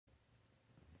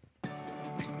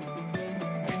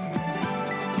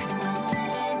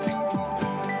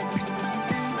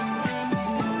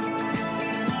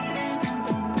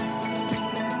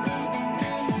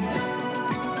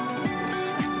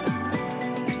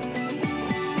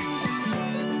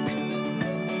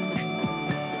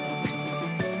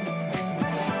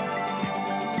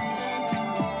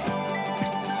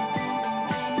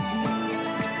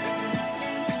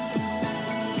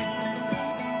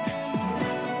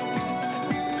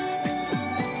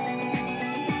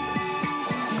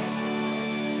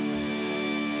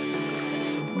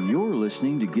You're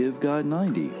listening to Give God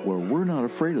 90, where we're not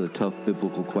afraid of the tough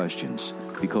biblical questions,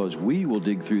 because we will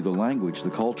dig through the language, the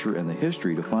culture, and the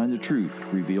history to find the truth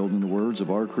revealed in the words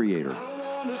of our Creator.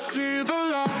 I wanna see the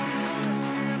light.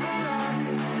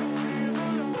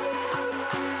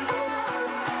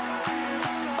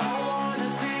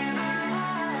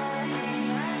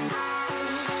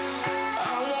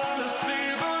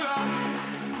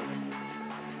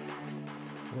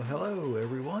 Well, hello,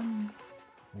 everyone.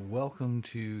 Welcome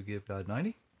to Give God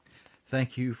 90.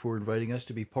 Thank you for inviting us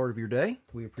to be part of your day.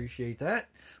 We appreciate that.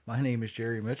 My name is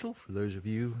Jerry Mitchell, for those of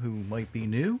you who might be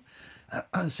new.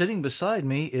 Sitting beside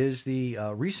me is the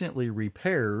recently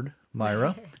repaired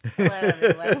Myra. Hello,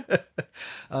 everyone.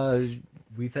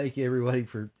 We thank you, everybody,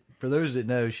 for those that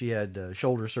know, she had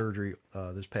shoulder surgery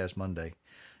this past Monday.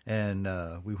 And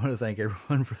we want to thank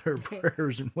everyone for their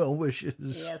prayers and well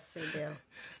wishes. Yes, we do.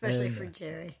 Especially for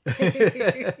Jerry.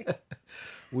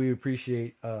 We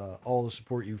appreciate all the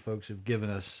support you folks have given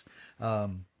us.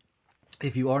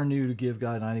 If you are new to Give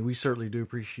God 90, we certainly do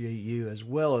appreciate you, as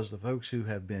well as the folks who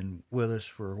have been with us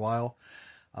for a while.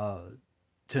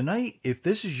 Tonight, if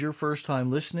this is your first time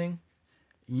listening,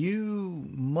 you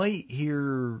might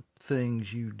hear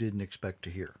things you didn't expect to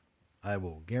hear. I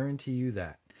will guarantee you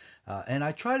that. And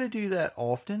I try to do that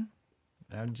often.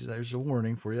 There's a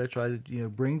warning for you. I try to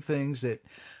bring things that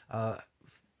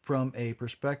from a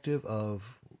perspective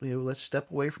of, let's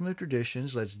step away from the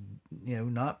traditions. Let's,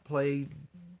 not play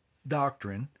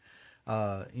doctrine.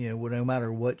 No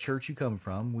matter what church you come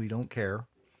from, we don't care.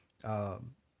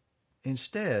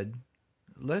 Instead,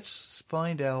 let's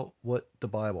find out what the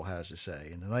Bible has to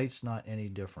say. And tonight's not any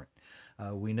different.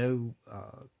 We know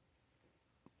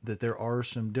that there are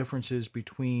some differences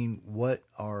between what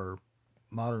our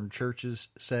modern churches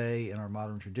say and our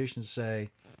modern traditions say,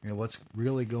 what's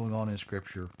really going on in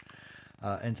Scripture.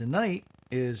 And tonight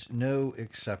is no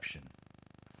exception.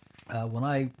 When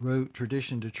I wrote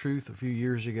Tradition to Truth a few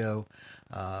years ago,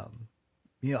 I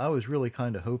was really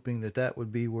kind of hoping that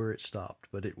would be where it stopped,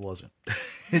 but it wasn't.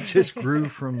 It just grew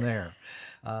from there.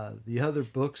 The other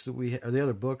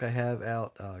book I have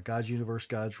out, God's Universe,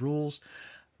 God's Rules,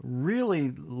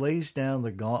 really lays down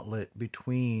the gauntlet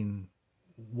between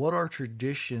what our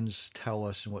traditions tell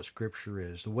us and what Scripture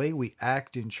is, the way we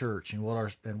act in church, and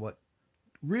what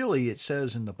really it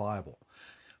says in the Bible.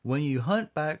 When you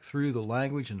hunt back through the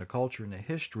language and the culture and the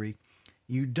history,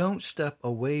 you don't step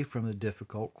away from the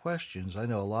difficult questions. I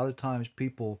know a lot of times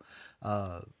people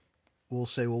will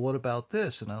say, well, what about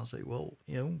this? And I'll say, well,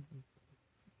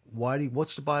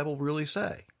 what's the Bible really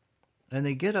say? And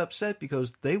they get upset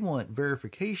because they want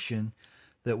verification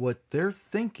that what they're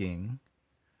thinking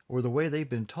or the way they've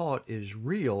been taught is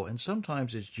real, and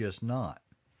sometimes it's just not.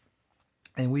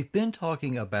 And we've been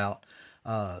talking about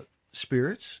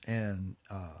spirits and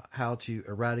how to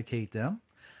eradicate them.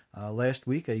 Last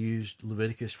week I used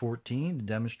Leviticus 14 to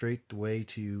demonstrate the way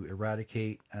to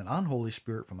eradicate an unholy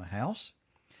spirit from a house.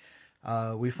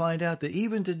 We find out that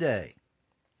even today,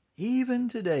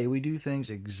 we do things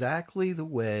exactly the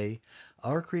way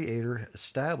our Creator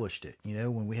established it.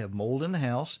 When we have mold in the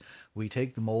house, we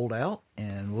take the mold out,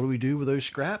 and what do we do with those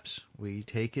scraps? We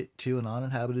take it to an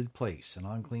uninhabited place, an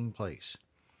unclean place.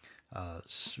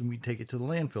 So we take it to the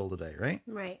landfill today, right?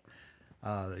 Right.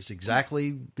 That's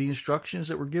exactly the instructions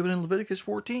that were given in Leviticus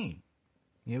 14.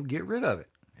 Get rid of it.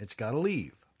 It's got to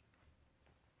leave.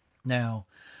 Now,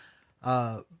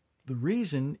 the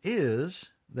reason is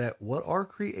that what our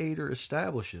Creator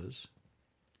establishes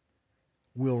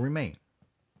will remain.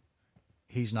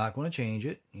 He's not going to change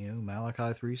it. Malachi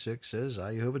 3:6 says,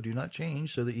 I, Jehovah, do not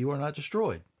change so that you are not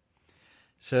destroyed.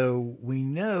 So we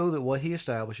know that what He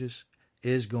establishes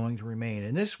is going to remain.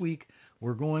 And this week,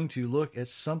 we're going to look at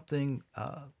something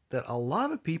that a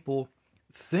lot of people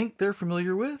think they're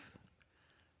familiar with,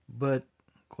 but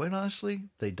quite honestly,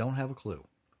 they don't have a clue.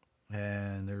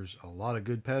 And there's a lot of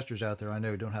good pastors out there I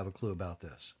know who don't have a clue about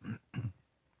this.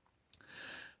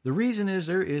 The reason is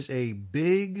there is a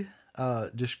big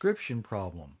description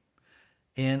problem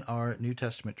in our New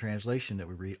Testament translation that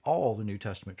we read, all the New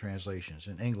Testament translations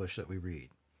in English that we read.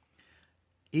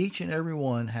 each and every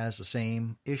one has the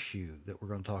same issue that we're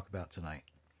going to talk about tonight.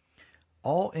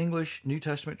 All English New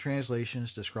Testament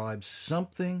translations describe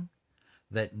something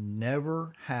that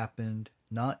never happened,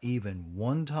 not even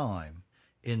one time,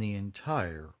 in the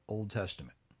entire Old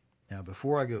Testament. Now,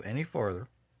 before I go any farther,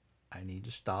 I need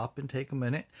to stop and take a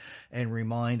minute and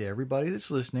remind everybody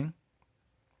that's listening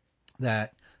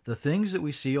that the things that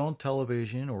we see on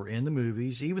television or in the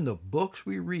movies, even the books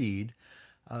we read,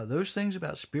 those things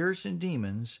about spirits and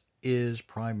demons is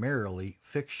primarily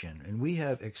fiction. And we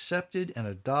have accepted and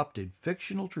adopted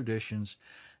fictional traditions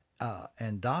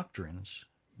and doctrines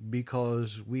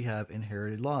because we have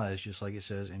inherited lies, just like it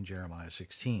says in Jeremiah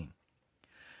 16.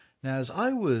 Now, as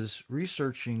I was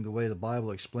researching the way the Bible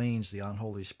explains the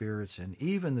unholy spirits and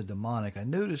even the demonic, I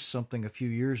noticed something a few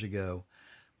years ago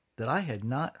that I had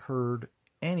not heard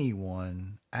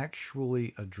anyone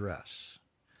actually address.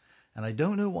 And I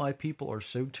don't know why people are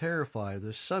so terrified of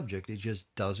this subject. It just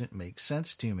doesn't make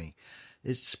sense to me.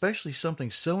 It's especially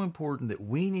something so important that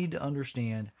we need to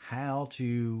understand how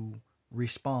to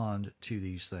respond to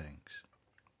these things.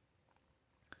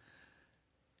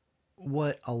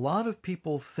 What a lot of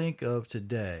people think of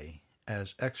today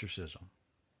as exorcism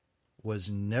was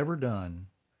never done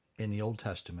in the Old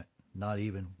Testament, not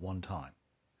even one time.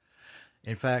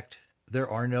 In fact, there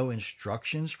are no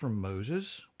instructions from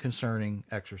Moses concerning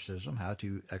exorcism, how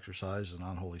to exorcise an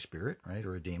unholy spirit, right,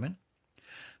 or a demon.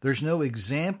 There's no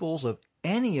examples of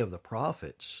any of the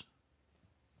prophets,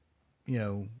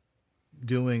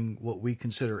 doing what we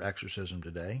consider exorcism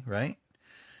today, right?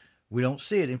 We don't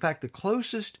see it. In fact, the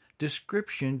closest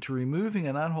description to removing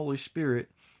an unholy spirit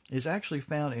is actually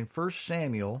found in 1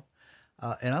 Samuel,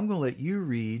 and I'm going to let you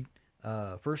read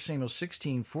 1 Samuel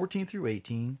 16, 14 through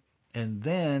 18, and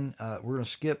then we're going to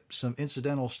skip some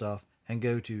incidental stuff and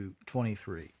go to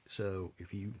 23. So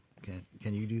if you can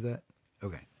you do that?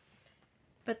 Okay.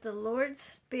 But the Lord's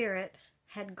Spirit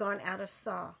had gone out of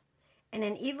Saul, and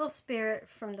an evil spirit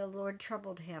from the Lord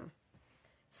troubled him.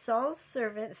 Saul's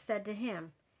servant said to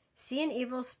him, "See, an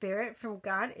evil spirit from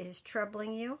God is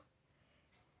troubling you.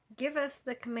 Give us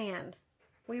the command.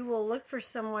 We will look for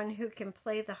someone who can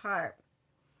play the harp.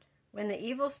 When the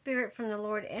evil spirit from the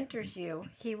Lord enters you,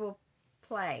 he will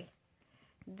play.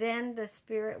 Then the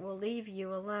spirit will leave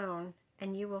you alone,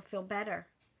 and you will feel better."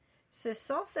 So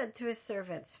Saul said to his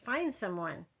servants, "Find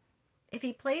someone. If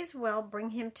he plays well,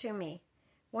 bring him to me."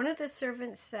 One of the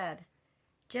servants said,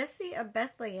 "Jesse of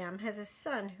Bethlehem has a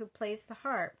son who plays the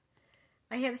harp.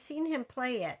 I have seen him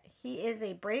play it. He is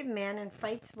a brave man and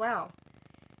fights well.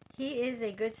 He is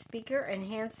a good speaker and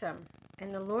handsome,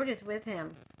 and the Lord is with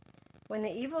him." When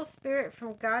the evil spirit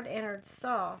from God entered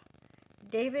Saul,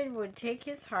 David would take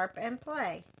his harp and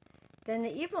play. Then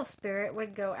the evil spirit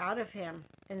would go out of him,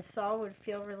 and Saul would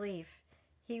feel relief.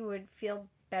 He would feel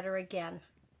better again.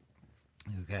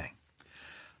 Okay.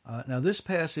 Now, this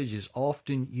passage is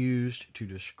often used to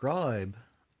describe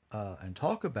and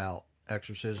talk about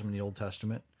exorcism in the Old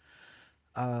Testament,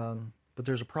 but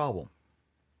there's a problem.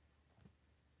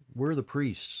 Where are the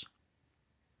priests?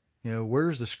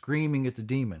 Where's the screaming at the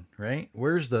demon, right?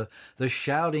 Where's the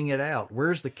shouting it out?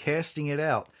 Where's the casting it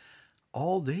out?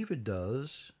 All David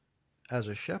does as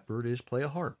a shepherd is play a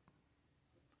harp.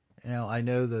 Now, I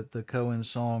know that the Cohen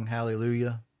song,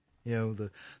 Hallelujah,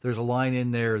 there's a line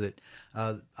in there that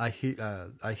I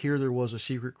hear there was a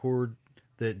secret chord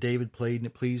that David played and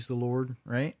it pleased the Lord,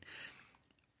 right?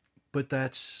 But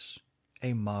that's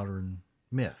a modern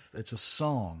myth. It's a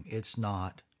song. It's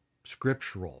not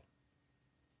scriptural.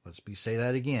 Say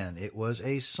that again. It was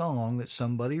a song that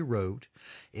somebody wrote.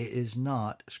 It is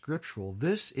not scriptural.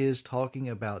 This is talking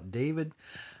about David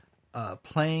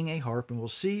playing a harp, and we'll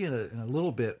see in a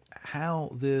little bit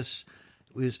how this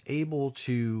is able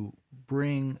to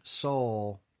bring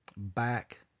Saul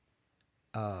back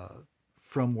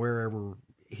from wherever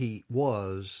he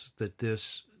was that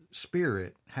this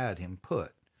spirit had him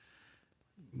put.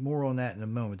 More on that in a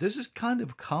moment. This is kind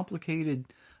of a complicated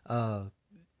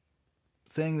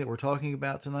thing that we're talking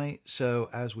about tonight. So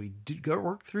as we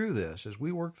work through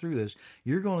this,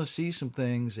 you're going to see some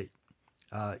things that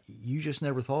you just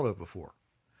never thought of before.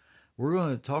 We're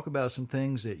going to talk about some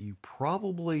things that you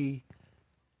probably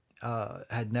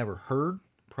had never heard,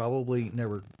 probably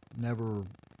never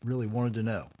really wanted to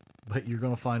know, but you're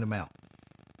going to find them out.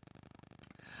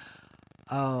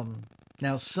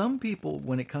 Now, some people,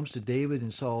 when it comes to David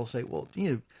and Saul, say, well,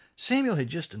 Samuel had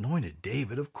just anointed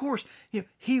David. Of course,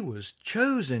 he was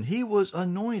chosen. He was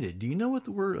anointed. Do you know what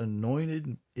the word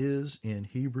anointed is in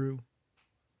Hebrew?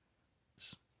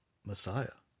 It's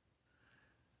Messiah.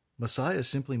 Messiah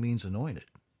simply means anointed.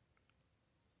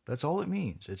 That's all it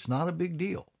means. It's not a big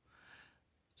deal.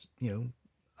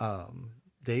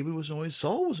 David was anointed,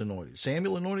 Saul was anointed,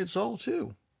 Samuel anointed Saul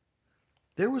too.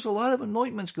 There was a lot of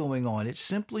anointments going on. It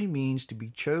simply means to be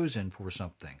chosen for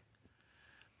something.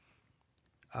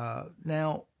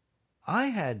 Now, I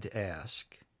had to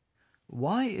ask,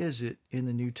 why is it in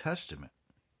the New Testament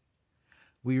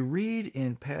we read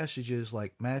in passages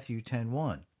like Matthew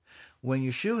 10:1, when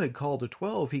Yeshua had called the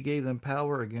 12, he gave them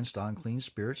power against unclean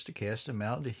spirits to cast them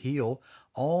out and to heal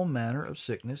all manner of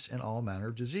sickness and all manner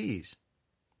of disease.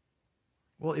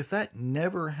 Well, if that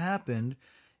never happened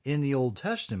in the Old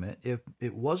Testament, if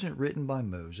it wasn't written by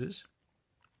Moses,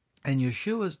 and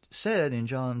Yeshua said in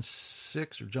John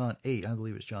 6 or John 8, I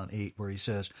believe it's John 8, where he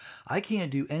says, I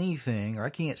can't do anything or I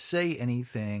can't say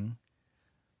anything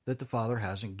that the Father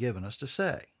hasn't given us to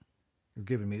say, or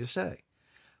given me to say.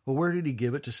 Well, where did he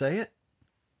give it to say it?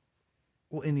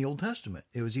 Well, in the Old Testament.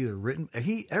 It was either written,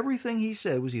 everything he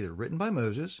said was either written by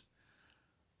Moses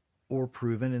or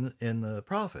proven in the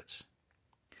prophets.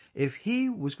 If he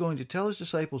was going to tell his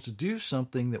disciples to do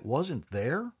something that wasn't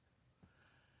there,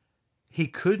 he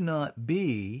could not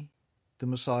be the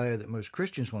Messiah that most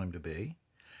Christians want him to be,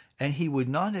 and he would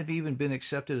not have even been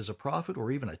accepted as a prophet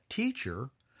or even a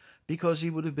teacher, because he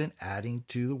would have been adding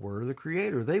to the word of the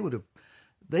Creator. They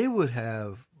would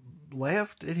have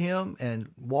laughed at him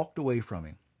and walked away from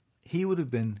him. He would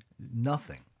have been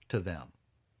nothing to them.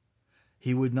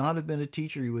 He would not have been a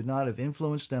teacher. He would not have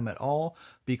influenced them at all,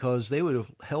 because they would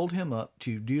have held him up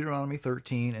to Deuteronomy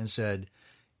 13 and said,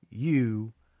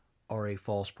 you are a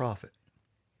false prophet.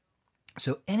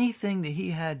 So anything that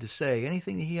he had to say,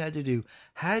 anything that he had to do,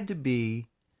 had to be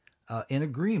in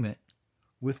agreement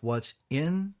with what's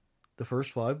in the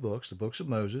first 5 books, the books of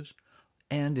Moses,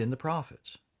 and in the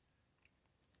prophets.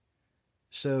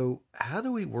 So how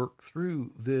do we work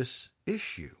through this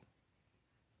issue?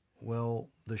 Well,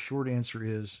 the short answer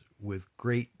is with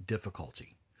great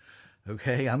difficulty.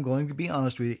 Okay, I'm going to be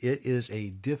honest with you. It is a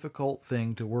difficult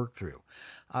thing to work through.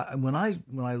 When I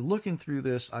looking through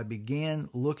this, I began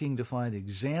looking to find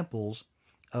examples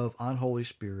of unholy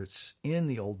spirits in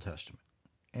the Old Testament.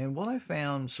 And what I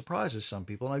found surprises some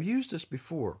people, and I've used this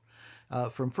before,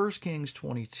 from 1 Kings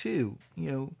 22,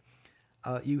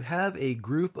 you have a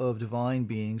group of divine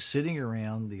beings sitting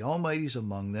around, the Almighty's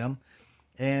among them,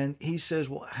 and he says,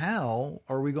 well, how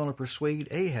are we going to persuade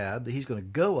Ahab that he's going to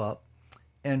go up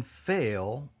and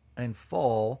fail and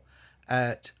fall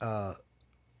at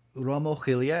Ramoth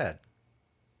Gilead?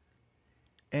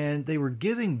 And they were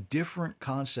giving different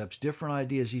concepts, different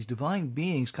ideas. These divine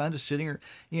beings kind of sitting,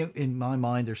 in my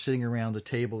mind, they're sitting around the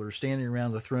table or standing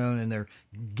around the throne, and they're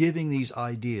giving these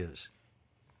ideas.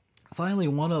 Finally,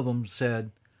 one of them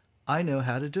said, I know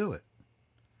how to do it.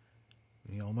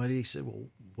 The Almighty said, well,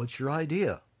 what's your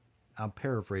idea? I'm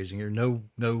paraphrasing here.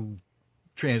 No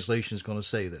translation is going to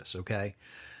say this, okay?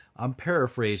 I'm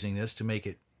paraphrasing this to make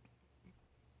it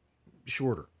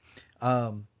shorter.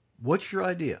 What's your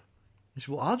idea? He said,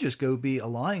 well, I'll just go be a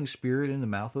lying spirit in the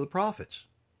mouth of the prophets.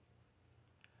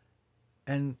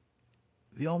 And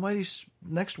the Almighty's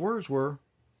next words were,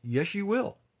 yes, you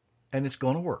will. And it's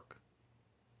going to work.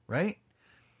 Right?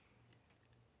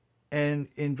 And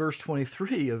in verse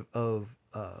 23 of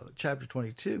chapter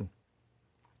 22,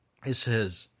 it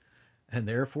says, and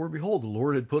therefore, behold, the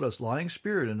Lord had put us lying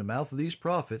spirit in the mouth of these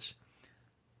prophets,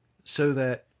 so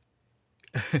that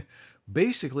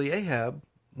basically Ahab,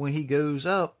 when he goes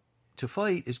up to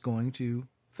fight, is going to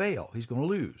fail. He's going to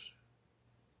lose.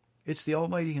 It's the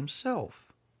Almighty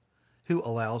himself who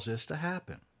allows this to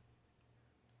happen.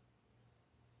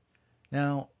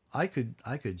 Now, I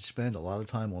could spend a lot of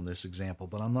time on this example,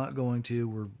 but I'm not going to.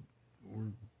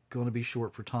 We're going to be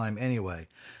short for time anyway.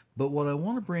 But what I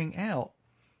want to bring out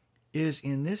is,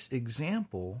 in this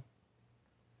example,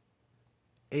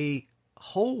 a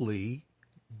holy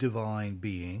divine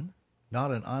being,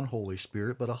 not an unholy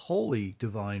spirit, but a holy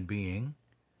divine being,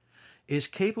 is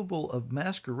capable of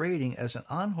masquerading as an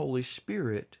unholy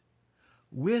spirit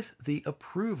with the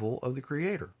approval of the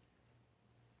Creator.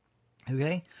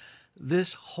 Okay?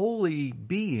 This holy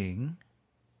being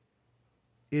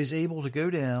is able to go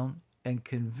down and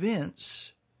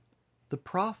convince the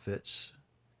prophets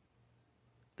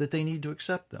that they need to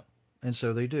accept them. And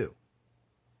so they do.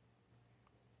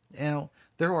 Now,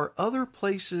 there are other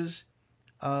places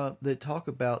that talk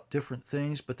about different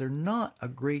things, but they're not a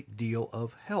great deal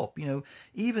of help.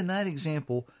 Even that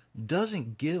example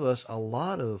doesn't give us a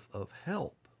lot of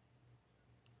help.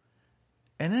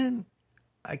 And then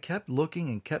I kept looking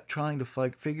and kept trying to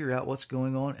figure out what's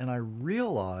going on, and I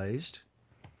realized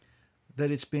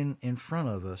that it's been in front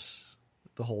of us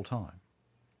the whole time.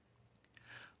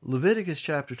 Leviticus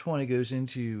chapter 20 goes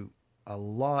into a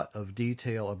lot of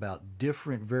detail about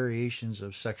different variations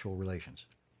of sexual relations,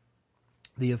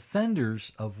 the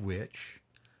offenders of which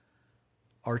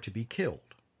are to be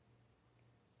killed.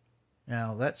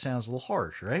 Now, that sounds a little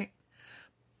harsh, right?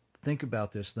 Think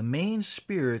about this. The main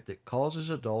spirit that causes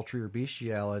adultery or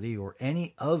bestiality or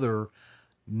any other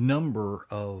number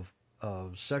of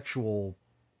sexual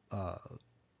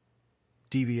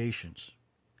deviations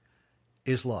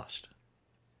is lust.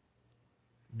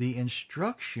 The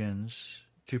instructions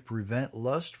to prevent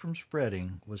lust from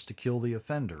spreading was to kill the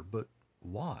offender. But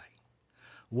why?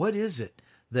 What is it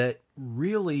that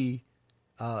really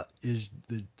is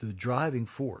the driving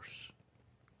force?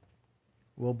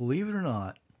 Well, believe it or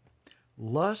not,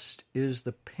 lust is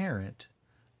the parent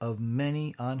of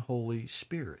many unholy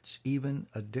spirits, even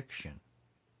addiction.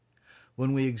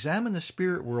 When we examine the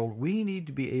spirit world, we need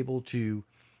to be able to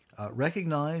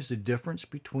recognize the difference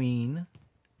between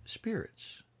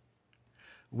spirits.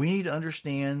 We need to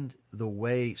understand the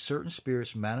way certain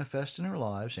spirits manifest in our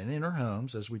lives and in our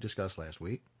homes, as we discussed last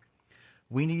week.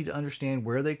 We need to understand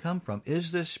where they come from.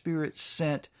 Is this spirit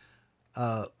sent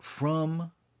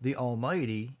from the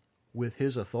Almighty with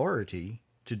His authority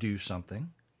to do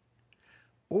something?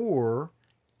 Or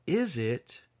is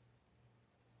it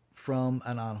from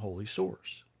an unholy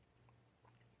source?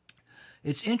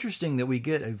 It's interesting that we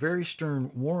get a very stern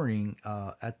warning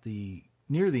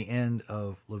near the end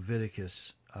of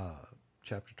Leviticus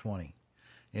chapter 20.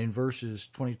 In verses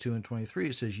 22 and 23,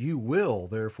 it says, "You will,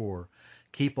 therefore,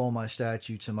 keep all my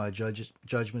statutes and my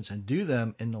judgments and do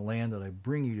them in the land that I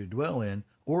bring you to dwell in,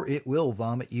 or it will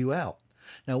vomit you out."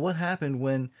 Now, what happened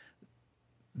when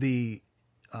the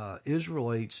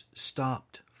Israelites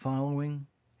stopped following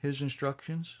His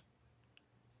instructions?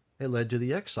 It led to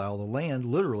the exile. The land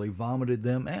literally vomited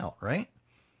them out, right?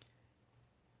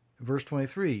 Verse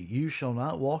 23, "You shall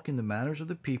not walk in the manners of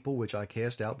the people which I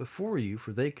cast out before you,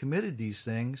 for they committed these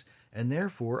things, and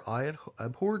therefore I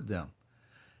abhorred them."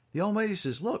 The Almighty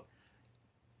says, look,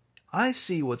 I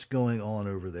see what's going on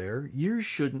over there. You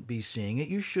shouldn't be seeing it.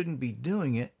 You shouldn't be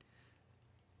doing it.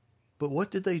 But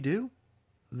what did they do?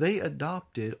 They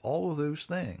adopted all of those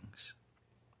things.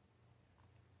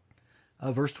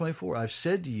 Verse 24, "I've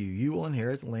said to you, you will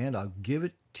inherit the land. I'll give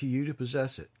it to you to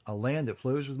possess it, a land that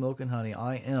flows with milk and honey.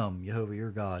 I am Jehovah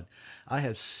your God. I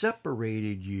have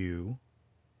separated you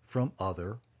from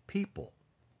other people."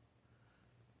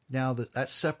 Now, that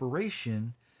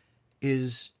separation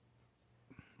is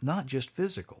not just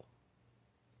physical,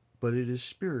 but it is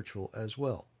spiritual as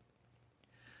well.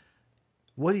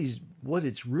 What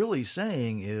it's really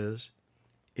saying is,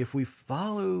 if we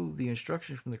follow the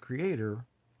instructions from the Creator,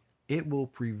 it will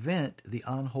prevent the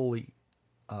unholy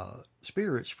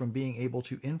spirits from being able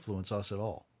to influence us at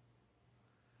all.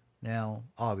 Now,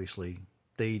 obviously,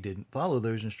 they didn't follow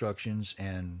those instructions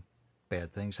and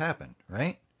bad things happened,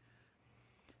 right?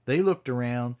 They looked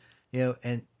around,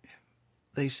 and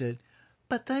they said,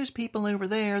 "But those people over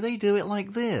there, they do it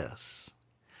like this.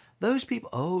 Those people,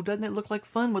 oh, doesn't it look like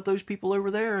fun what those people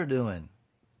over there are doing?"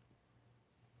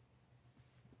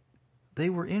 They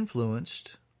were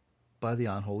influenced by the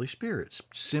unholy spirits,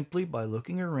 simply by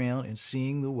looking around and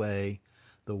seeing the way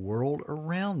the world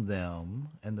around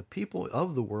them and the people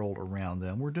of the world around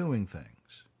them were doing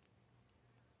things.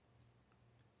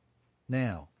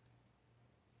 Now,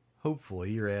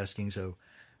 hopefully you're asking, so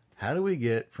how do we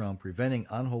get from preventing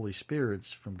unholy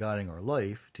spirits from guiding our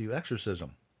life to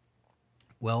exorcism?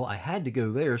 Well, I had to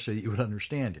go there so that you would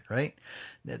understand it, right?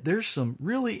 Now, there's some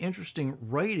really interesting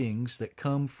writings that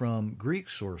come from Greek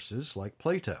sources like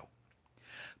Plato.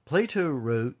 Plato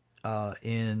wrote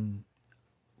in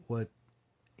what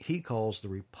he calls the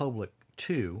Republic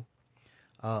II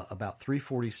about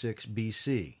 346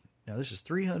 BC. Now, this is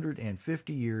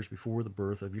 350 years before the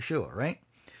birth of Yeshua, right?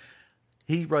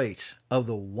 He writes, "Of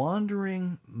the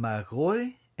wandering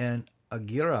Magoi and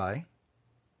Agirai."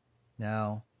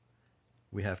 Now,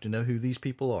 we have to know who these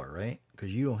people are, right?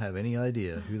 Because you don't have any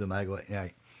idea who the Magoi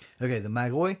are. Okay, the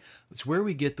Magoi, it's where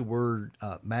we get the word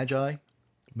magi,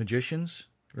 magicians,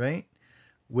 right?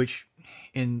 Which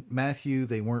in Matthew,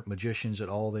 they weren't magicians at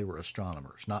all. They were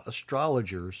astronomers. Not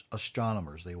astrologers,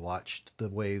 astronomers. They watched the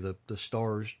way the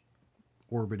stars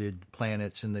orbited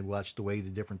planets, and they watched the way the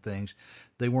different things.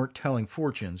 They weren't telling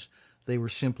fortunes. They were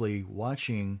simply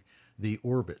watching the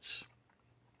orbits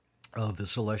of the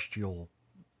celestial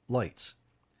lights.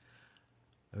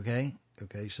 Okay,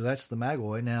 so that's the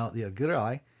Magoi. Now, the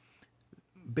Agirai,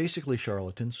 basically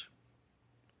charlatans.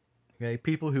 Okay,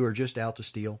 people who are just out to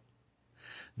steal.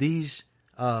 These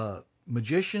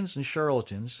magicians and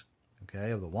charlatans,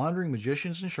 okay, of the wandering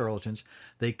magicians and charlatans,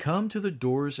 they come to the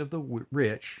doors of the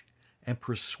rich and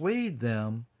persuade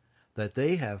them that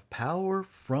they have power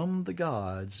from the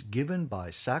gods given by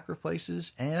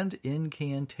sacrifices and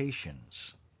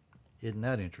incantations. Isn't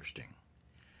that interesting?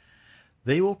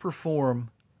 They will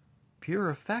perform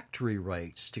purificatory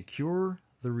rites to cure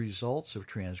the results of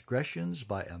transgressions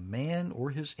by a man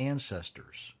or his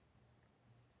ancestors.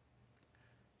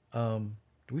 Do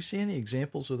we see any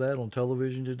examples of that on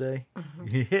television today?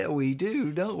 Mm-hmm. Yeah, we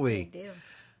do, don't we? We do.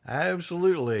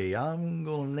 Absolutely. I'm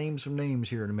going to name some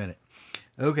names here in a minute.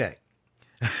 Okay.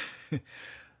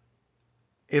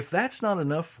 If that's not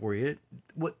enough for you,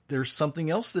 there's something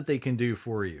else that they can do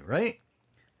for you, right?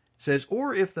 It says,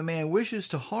 or if the man wishes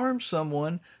to harm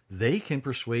someone, they can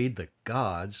persuade the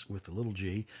gods, with the little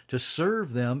g, to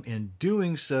serve them in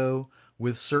doing so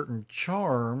with certain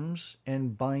charms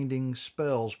and binding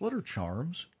spells. What are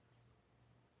charms?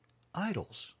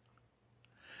 Idols.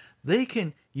 They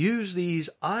can use these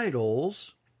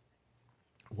idols.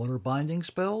 What are binding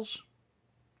spells?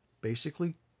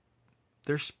 Basically,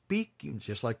 they're speaking,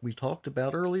 just like we talked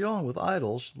about early on with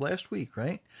idols last week,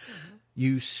 right? Mm-hmm.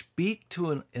 You speak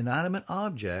to an inanimate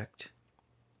object,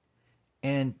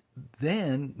 and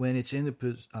then when it's in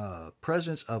the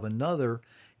presence of another,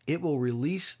 it will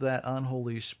release that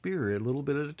unholy spirit a little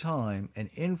bit at a time and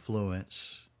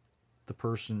influence the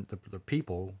person, the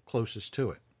people closest to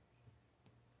it.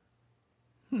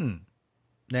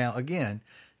 Now, again,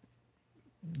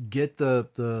 get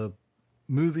the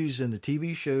movies and the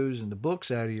TV shows and the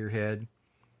books out of your head.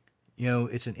 You know,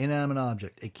 it's an inanimate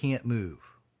object. It can't move.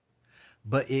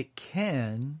 But it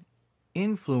can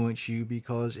influence you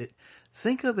because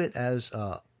think of it as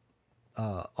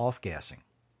off-gassing.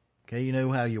 Okay, you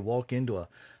know how you walk into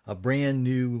a brand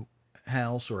new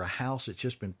house or a house that's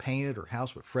just been painted or a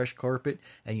house with fresh carpet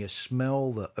and you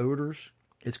smell the odors?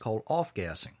 It's called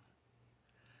off-gassing.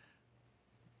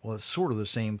 Well, it's sort of the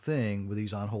same thing with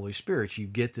these unholy spirits. You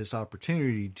get this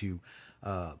opportunity to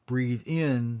breathe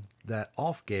in that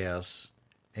off-gas,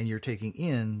 and you're taking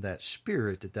in that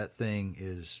spirit that thing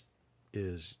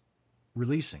is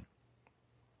releasing.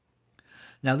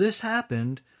 Now, this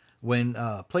happened when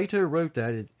Plato wrote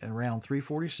that in around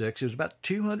 346. It was about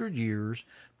 200 years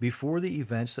before the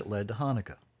events that led to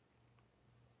Hanukkah.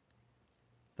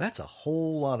 That's a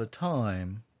whole lot of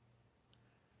time.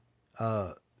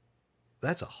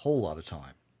 That's a whole lot of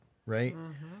time, right?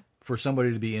 Mm-hmm. For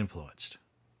somebody to be influenced.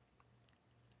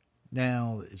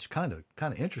 Now, it's kind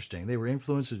of interesting. They were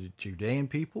influenced the Judean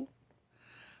people.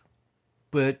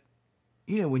 But,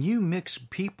 you know, when you mix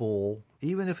people,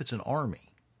 even if it's an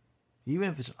army, even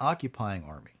if it's an occupying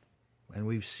army, and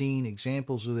we've seen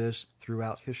examples of this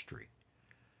throughout history,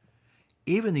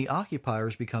 even the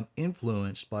occupiers become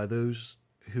influenced by those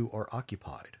who are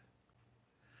occupied.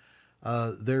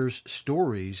 There's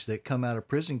stories that come out of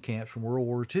prison camps from World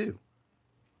War II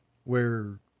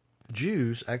where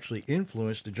Jews actually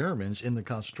influenced the Germans in the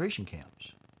concentration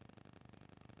camps.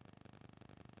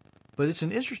 But it's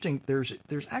an interesting, there's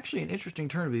actually an interesting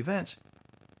turn of events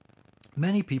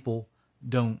many people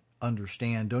don't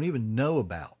understand, don't even know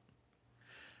about.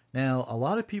 Now, a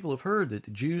lot of people have heard that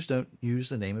the Jews don't use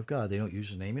the name of God. They don't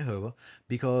use the name Jehovah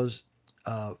because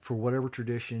for whatever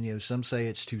tradition, you know, some say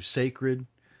it's too sacred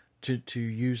to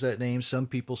use that name. Some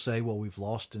people say, well, we've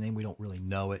lost the name. We don't really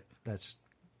know it.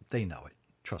 They know it.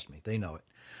 Trust me, they know it.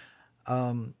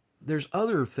 There's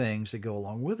other things that go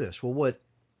along with this. Well,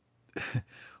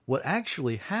 what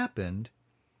actually happened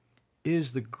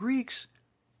is the Greeks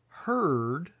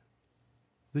heard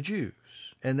the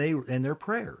Jews and their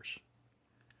prayers,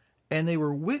 and they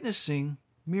were witnessing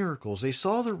miracles. They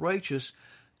saw the righteous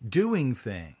doing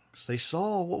things. They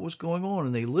saw what was going on,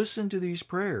 and they listened to these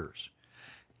prayers.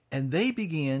 And they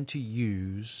began to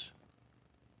use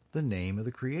the name of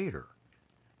the Creator.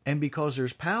 And because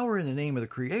there's power in the name of the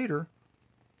Creator,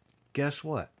 guess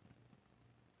what?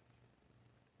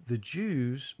 The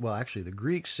Jews, well, actually, the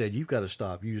Greeks said, you've got to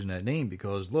stop using that name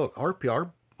because, look,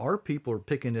 our people are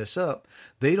picking this up.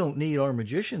 They don't need our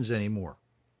magicians anymore.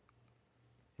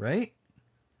 Right?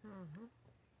 Mm-hmm.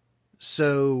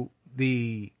 So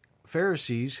the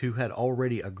Pharisees, who had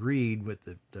already agreed with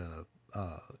the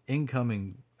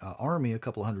incoming army a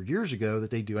couple of hundred years ago that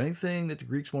they'd do anything that the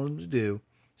Greeks wanted them to do,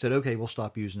 said, okay, we'll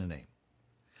stop using the name.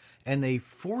 And they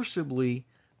forcibly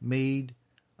made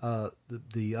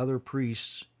the other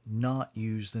priests not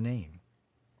use the name.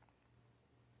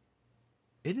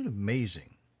 Isn't it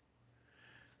amazing?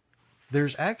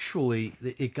 There's actually,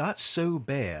 it got so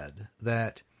bad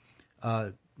that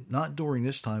not during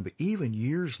this time, but even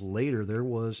years later, there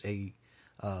was a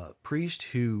priest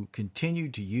who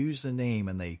continued to use the name,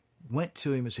 and they went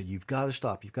to him and said, you've got to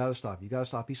stop, you've got to stop, you've got to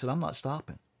stop. He said, I'm not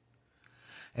stopping.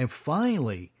 And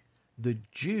finally, the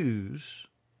Jews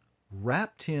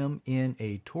wrapped him in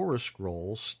a Torah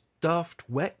scroll, stuffed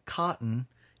wet cotton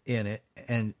in it,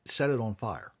 and set it on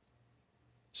fire,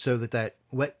 so that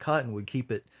wet cotton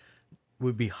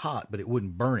would be hot, but it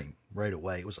wouldn't burn him right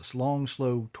away. It was a long,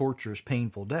 slow, torturous,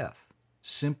 painful death,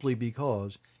 simply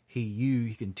because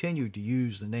he continued to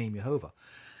use the name Jehovah.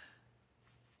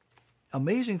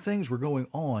 Amazing things were going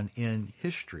on in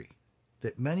history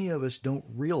that many of us don't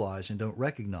realize and don't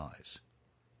recognize.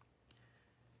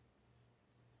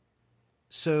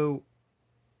 So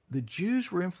the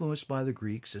Jews were influenced by the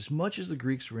Greeks as much as the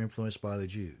Greeks were influenced by the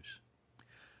Jews.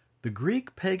 The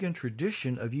Greek pagan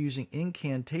tradition of using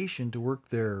incantation to work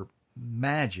their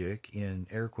magic, in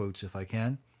air quotes if I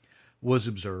can, was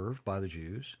observed by the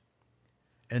Jews.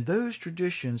 And those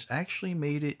traditions actually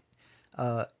made it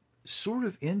sort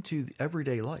of into the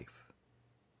everyday life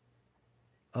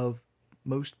of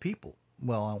most people.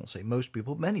 Well, I won't say most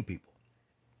people, many people.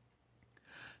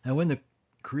 Now, when the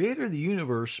Creator of the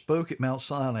universe spoke at Mount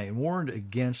Sinai and warned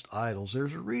against idols,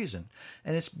 there's a reason.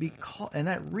 And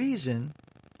that reason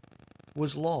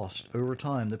was lost over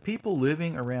time. The people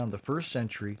living around the 1st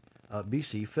century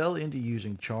BC fell into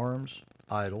using charms,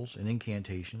 idols, and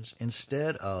incantations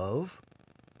instead of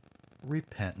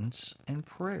repentance and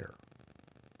prayer.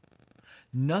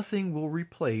 Nothing will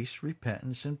replace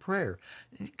repentance and prayer.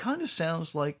 It kind of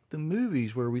sounds like the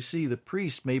movies where we see the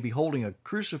priest maybe holding a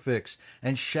crucifix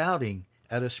and shouting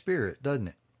at a spirit, doesn't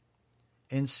it?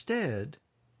 Instead,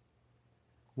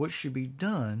 what should be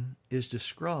done is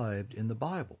described in the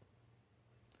Bible.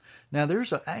 Now,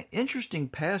 there's an interesting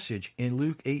passage in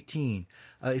Luke 18,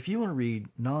 if you want to read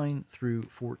 9 through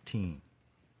 14.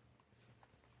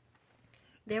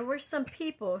 There were some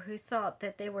people who thought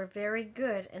that they were very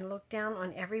good and looked down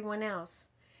on everyone else.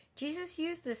 Jesus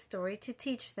used this story to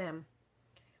teach them.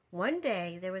 One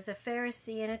day there was a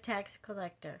Pharisee and a tax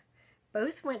collector.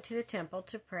 Both went to the temple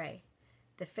to pray.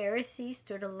 The Pharisee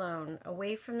stood alone,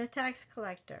 away from the tax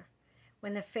collector.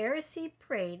 When the Pharisee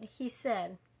prayed, he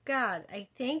said, "God, I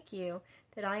thank you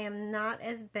that I am not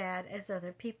as bad as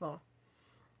other people.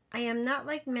 I am not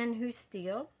like men who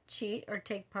steal, cheat, or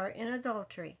take part in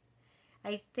adultery.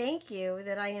 I thank you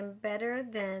that I am better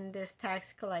than this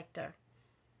tax collector.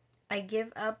 I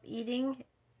give up eating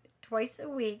twice a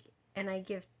week, and I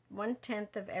give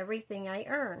 1/10 of everything I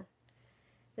earn."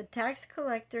 The tax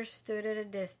collector stood at a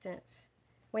distance.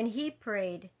 When he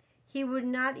prayed, he would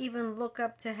not even look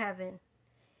up to heaven.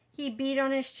 He beat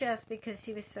on his chest because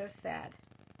he was so sad.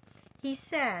 He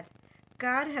said,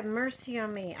 "God, have mercy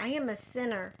on me. I am a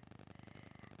sinner."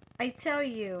 I tell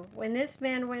you, when this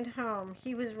man went home,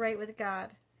 he was right with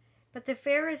God. But the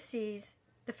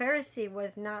Pharisee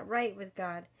was not right with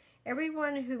God.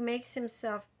 Everyone who makes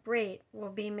himself great will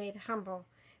be made humble,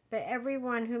 but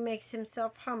everyone who makes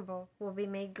himself humble will be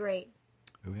made great.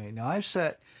 Okay, now I've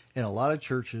sat in a lot of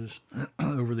churches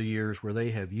over the years where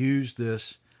they have used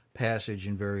this passage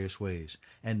in various ways,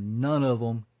 and none of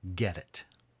them get it.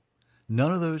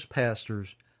 None of those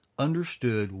pastors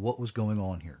understood what was going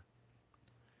on here.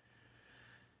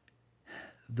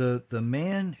 The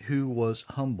man who was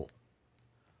humble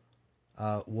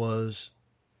was,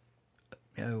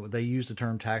 they use the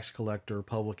term tax collector,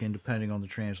 publican, depending on the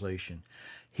translation.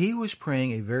 He was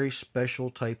praying a very special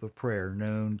type of prayer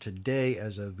known today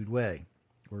as a vidui,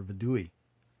 or vidui,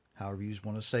 however you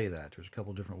want to say that. There's a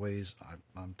couple different ways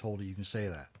I'm told that you can say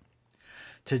that.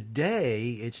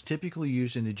 Today, it's typically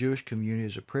used in the Jewish community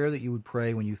as a prayer that you would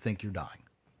pray when you think you're dying.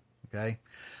 Okay?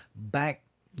 Back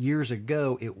years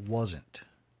ago, it wasn't.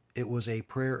 It was a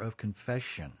prayer of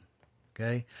confession.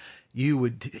 Okay? You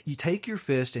take your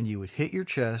fist and you would hit your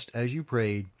chest as you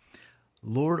prayed,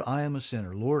 "Lord, I am a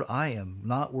sinner. Lord, I am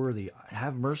not worthy.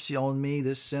 Have mercy on me,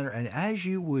 this sinner." And as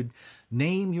you would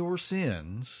name your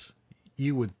sins,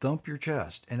 you would thump your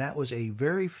chest. And that was a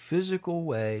very physical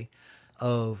way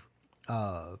of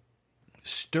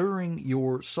stirring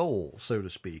your soul, so to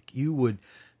speak.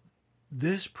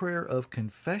 This prayer of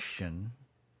confession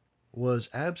was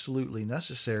absolutely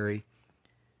necessary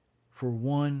for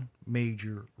one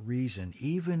major reason.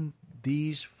 Even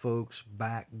these folks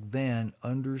back then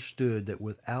understood that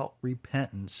without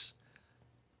repentance,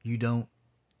 you don't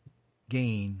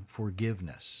gain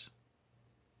forgiveness.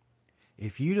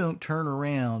 If you don't turn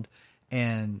around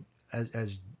and,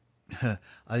 as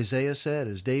Isaiah said,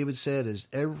 as David said, as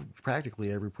practically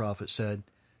every prophet said,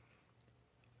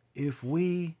 if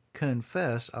we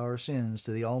confess our sins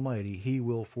to the Almighty, He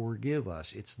will forgive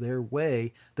us. It's their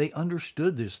way. They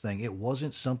understood this thing. It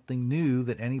wasn't something new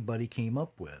that anybody came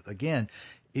up with. Again,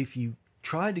 if you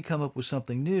tried to come up with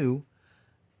something new,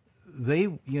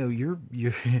 your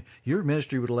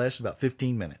ministry would last about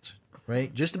 15 minutes.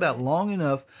 right? Just about long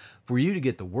enough for you to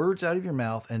get the words out of your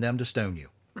mouth and them to stone you.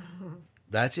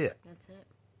 That's it. That's it.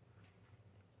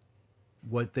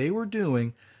 What they were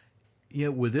doing,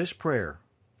 with this prayer,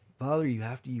 Father,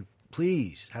 you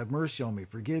please have mercy on me.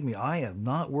 Forgive me. I am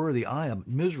not worthy. I am a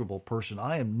miserable person.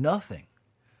 I am nothing.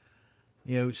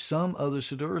 Some other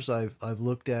Sidduras I've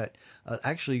looked at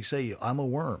actually say I'm a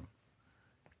worm,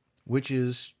 which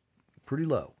is pretty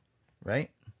low,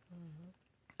 right?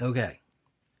 Mm-hmm. Okay.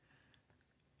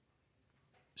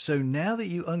 So now that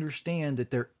you understand that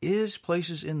there is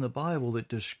places in the Bible that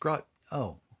describe,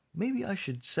 maybe I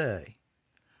should say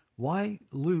why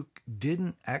Luke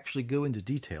didn't actually go into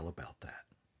detail about that.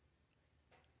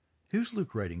 Who's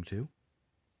Luke writing to?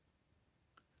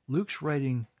 Luke's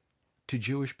writing to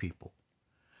Jewish people.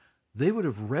 They would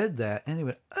have read that and they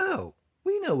went, oh,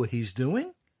 we know what he's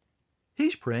doing.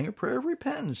 He's praying a prayer of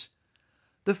repentance.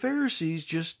 The Pharisees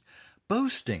just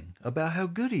boasting about how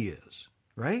good he is,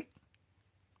 right?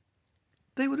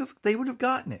 They would have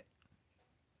gotten it.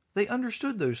 They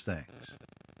understood those things.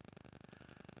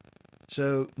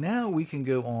 So now we can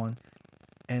go on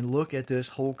and look at this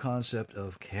whole concept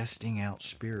of casting out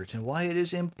spirits and why it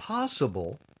is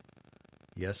impossible,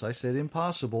 yes, I said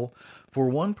impossible, for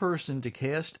one person to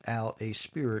cast out a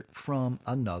spirit from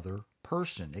another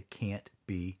person. It can't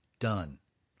be done.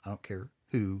 I don't care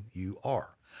who you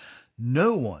are.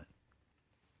 No one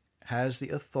has the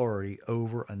authority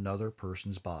over another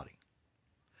person's body.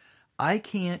 I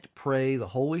can't pray the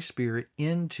Holy Spirit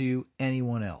into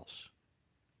anyone else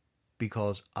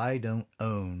because I don't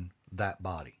own that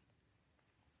body.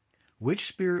 Which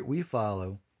spirit we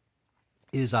follow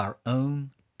is our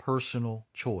own personal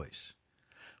choice,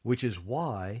 which is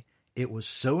why it was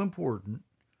so important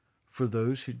for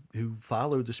those who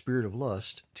followed the spirit of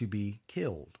lust to be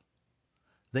killed.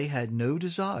 They had no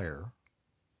desire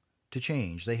to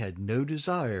change. They had no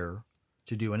desire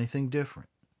to do anything different.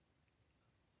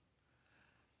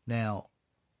 Now,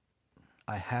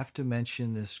 I have to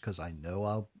mention this because I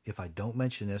know if I don't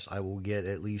mention this, I will get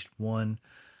at least one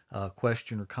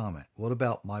question or comment. What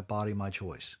about my body, my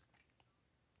choice?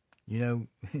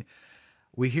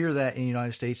 We hear that in the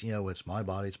United States, it's my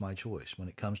body, it's my choice when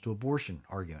it comes to abortion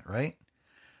argument, right?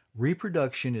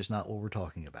 Reproduction is not what we're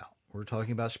talking about. We're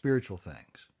talking about spiritual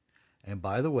things. And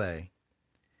by the way,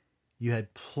 you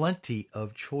had plenty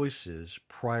of choices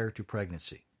prior to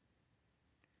pregnancy.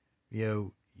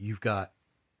 You've got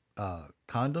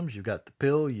condoms, you've got the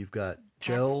pill, you've got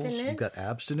gels, you've got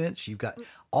abstinence, you've got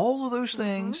all of those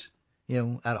things.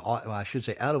 Out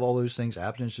of all those things,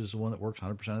 abstinence is the one that works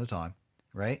 100% of the time,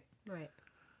 right? Right.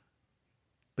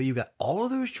 But you've got all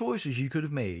of those choices you could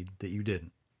have made that you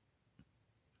didn't.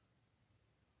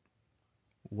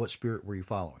 What spirit were you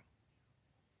following?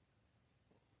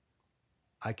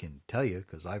 I can tell you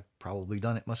because I've probably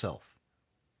done it myself,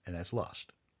 and that's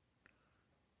lust.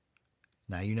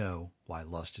 Now you know why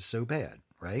lust is so bad,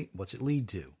 right? What's it lead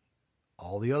to?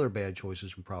 All the other bad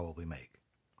choices we probably make.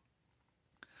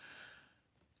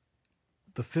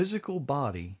 The physical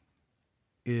body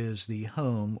is the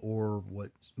home, or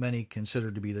what many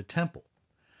consider to be the temple.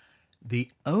 The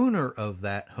owner of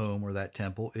that home or that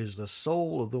temple is the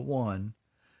soul of the one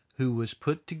who was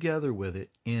put together with it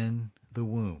in the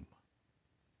womb.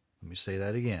 Let me say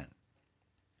that again.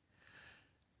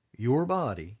 Your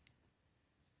body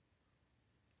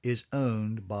is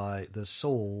owned by the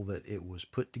soul that it was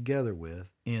put together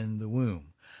with in the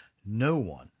womb. No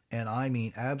one, and I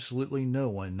mean absolutely no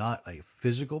one, not a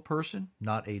physical person,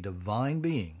 not a divine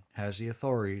being, has the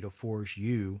authority to force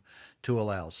you to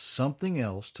allow something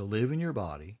else to live in your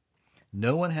body.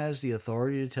 No one has the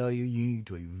authority to tell you you need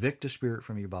to evict a spirit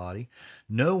from your body.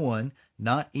 No one,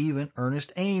 not even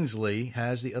Ernest Ainsley,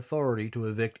 has the authority to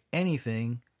evict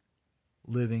anything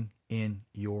living in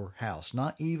your house,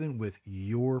 not even with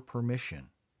your permission.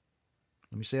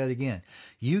 Let me say that again.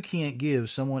 You can't give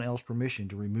someone else permission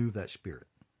to remove that spirit.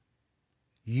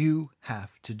 You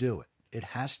have to do it. It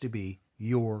has to be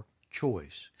your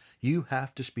choice. You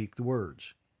have to speak the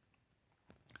words.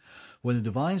 When the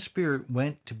divine spirit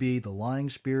went to be the lying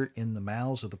spirit in the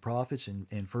mouths of the prophets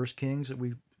in 1 Kings that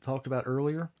we talked about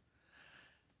earlier,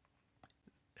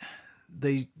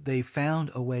 they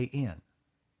found a way in.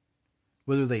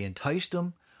 Whether they enticed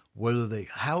them,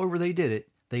 however they did it,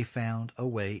 they found a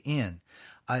way in.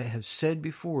 I have said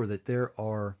before that there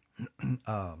are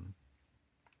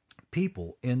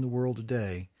people in the world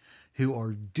today who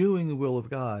are doing the will of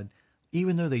God,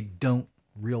 even though they don't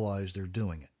realize they're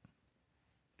doing it.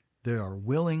 There are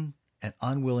willing and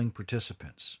unwilling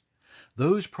participants.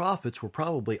 Those prophets were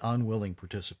probably unwilling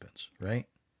participants, right?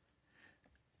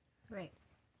 Right.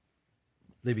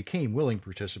 They became willing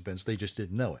participants. They just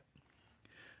didn't know it.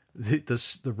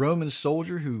 The Roman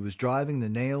soldier who was driving the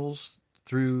nails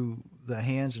through the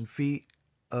hands and feet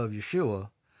of Yeshua,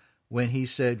 when he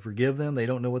said, "Forgive them, they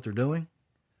don't know what they're doing,"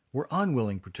 were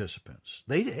unwilling participants.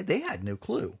 They had no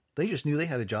clue. They just knew they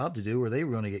had a job to do or they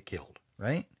were going to get killed,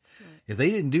 right? If they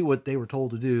didn't do what they were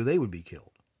told to do, they would be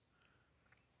killed.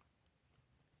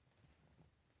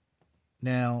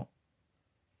 Now,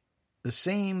 the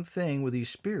same thing with these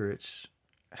spirits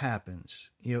happens.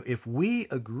 If we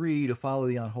agree to follow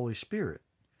the unholy spirit,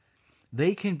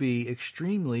 they can be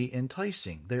extremely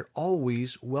enticing. They're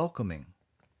always welcoming.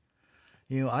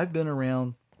 I've been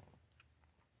around,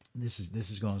 this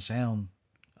is going to sound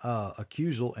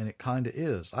accusal, and it kind of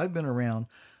is. I've been around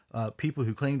people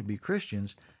who claim to be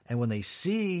Christians, and when they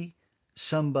see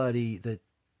somebody that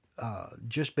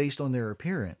just based on their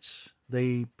appearance,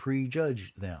 they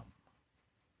prejudge them,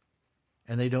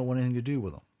 and they don't want anything to do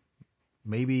with them.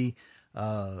 Maybe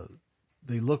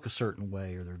they look a certain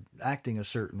way or they're acting a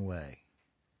certain way.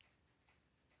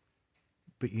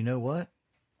 But you know what?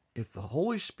 If the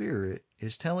Holy Spirit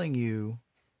is telling you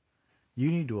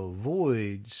you need to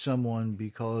avoid someone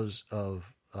because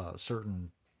of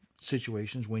certain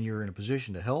situations when you're in a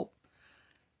position to help,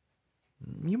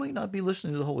 you might not be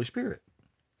listening to the Holy Spirit.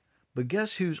 But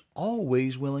guess who's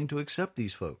always willing to accept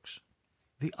these folks?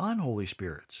 The unholy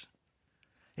spirits.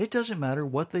 It doesn't matter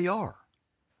what they are.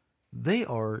 They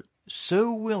are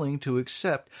so willing to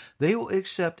accept. They will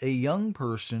accept a young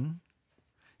person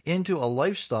into a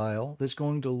lifestyle that's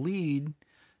going to lead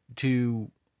to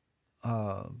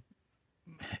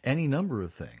any number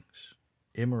of things.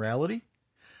 Immorality,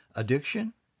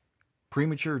 addiction,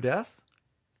 premature death.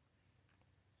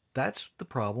 That's the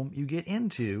problem you get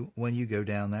into when you go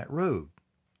down that road.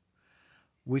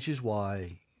 Which is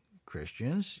why,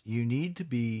 Christians, you need to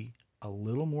be a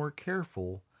little more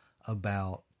careful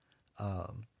about,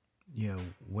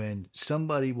 when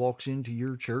somebody walks into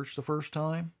your church the first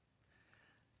time.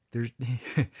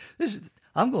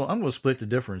 I'm going to split the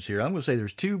difference here. I'm going to say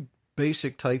there's two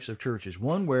basic types of churches.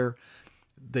 One where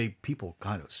people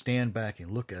kind of stand back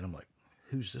and look at them like,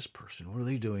 who's this person? What are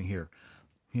they doing here?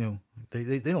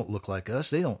 They don't look like us.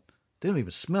 They don't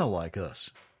even smell like us.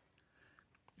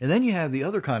 And then you have the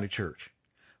other kind of church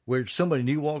where somebody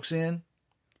new walks in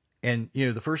and,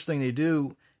 the first thing they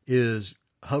do is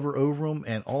hover over them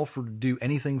and offer to do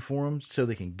anything for them so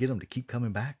they can get them to keep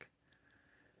coming back.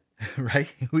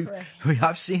 Right?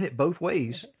 I've seen it both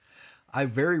ways. I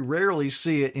very rarely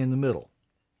see it in the middle.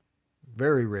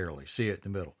 Very rarely see it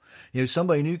in the middle.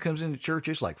 Somebody new comes into church,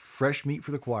 it's like fresh meat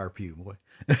for the choir pew, boy.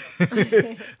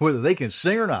 Whether they can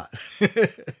sing or not.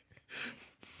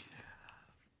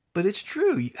 But it's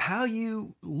true. How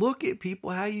you look at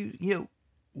people,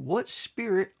 what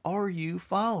spirit are you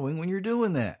following when you're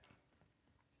doing that?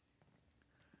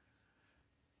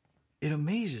 It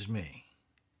amazes me.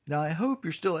 Now, I hope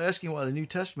you're still asking why the New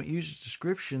Testament uses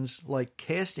descriptions like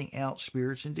casting out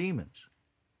spirits and demons.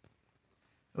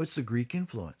 Oh, it's the Greek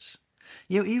influence.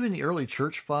 Even the early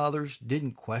church fathers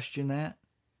didn't question that.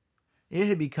 It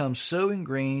had become so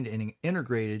ingrained and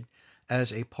integrated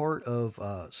as a part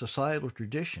of societal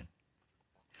tradition.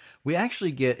 We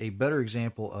actually get a better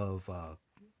example of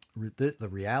the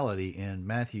reality in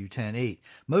Matthew 10:8.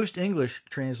 Most English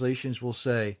translations will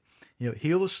say,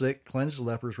 heal the sick, cleanse the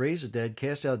lepers, raise the dead,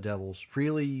 cast out devils,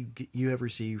 freely you have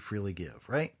received, freely give,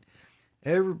 right?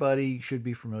 Everybody should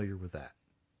be familiar with that.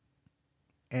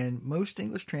 And most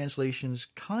English translations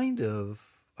kind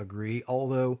of agree,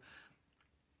 although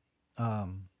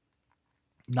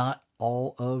not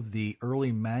all of the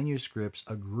early manuscripts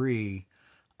agree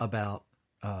about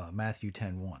Matthew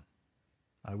 10:1.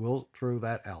 I will throw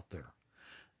that out there.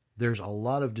 There's a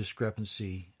lot of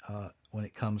discrepancy when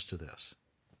it comes to this.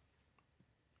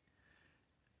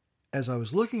 As I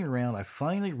was looking around, I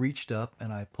finally reached up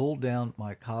and I pulled down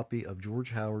my copy of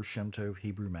George Howard's Shem Tov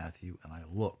Hebrew Matthew, and I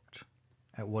looked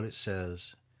at what it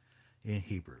says in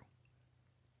Hebrew.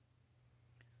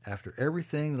 After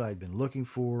everything that I'd been looking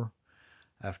for,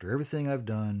 after everything I've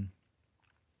done,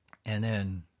 and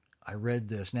then I read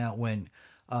this. Now, when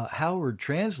Howard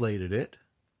translated it,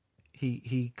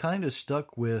 he kind of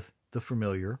stuck with the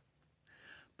familiar,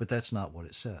 but that's not what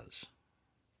it says.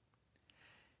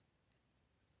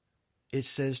 It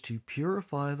says to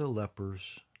purify the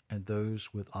lepers and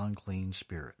those with unclean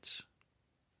spirits.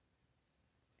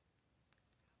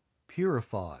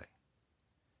 Purify.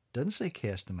 Doesn't say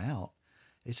cast them out.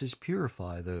 It says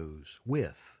purify those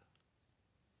with.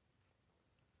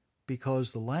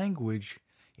 Because the language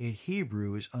in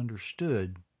Hebrew is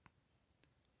understood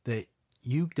that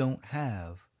you don't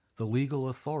have the legal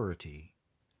authority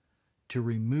to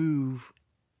remove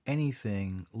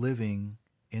anything living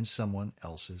in someone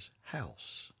else's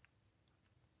house.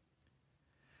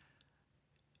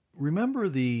 Remember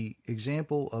the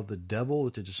example of the devil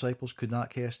that the disciples could not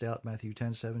cast out, Matthew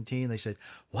 10:17? They said,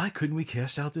 why couldn't we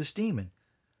cast out this demon?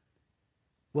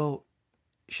 Well,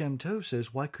 Shem Tov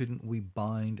says, why couldn't we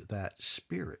bind that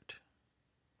spirit?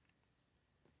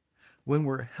 When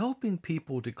we're helping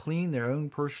people to clean their own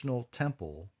personal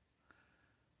temple,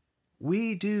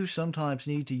 we do sometimes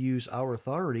need to use our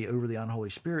authority over the unholy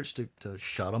spirits to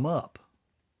shut them up,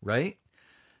 right?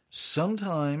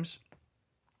 Sometimes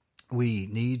we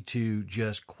need to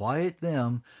just quiet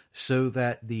them so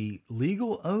that the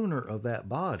legal owner of that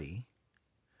body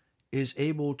is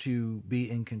able to be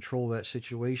in control of that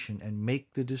situation and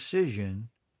make the decision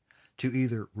to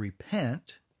either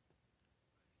repent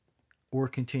or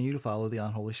continue to follow the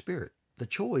unholy spirit. The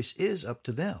choice is up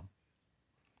to them.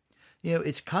 You know,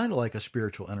 it's kind of like a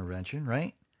spiritual intervention,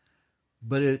 right?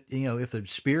 But if the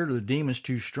spirit or the demon's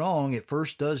too strong, it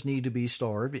first does need to be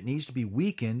starved. It needs to be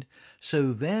weakened.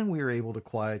 So then we are able to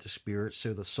quiet the spirit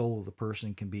so the soul of the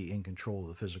person can be in control of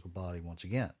the physical body once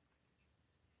again.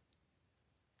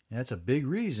 And that's a big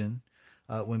reason.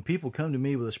 When people come to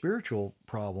me with a spiritual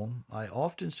problem, I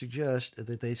often suggest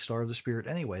that they starve the spirit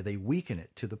anyway. They weaken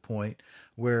it to the point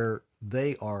where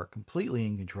they are completely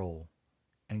in control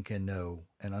and can know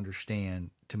and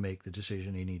understand to make the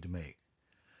decision they need to make.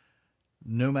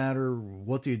 No matter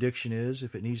what the addiction is,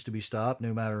 if it needs to be stopped,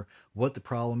 no matter what the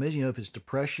problem is, if it's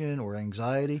depression or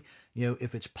anxiety,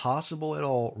 if it's possible at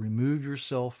all, remove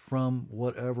yourself from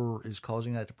whatever is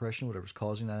causing that depression, whatever's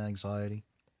causing that anxiety.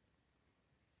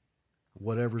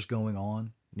 Whatever's going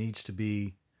on needs to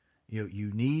be,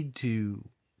 you need to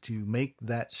make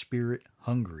that spirit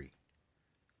hungry.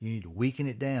 You need to weaken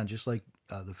it down, just like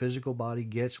the physical body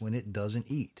gets when it doesn't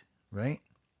eat, right?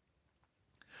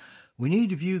 We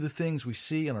need to view the things we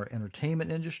see in our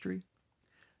entertainment industry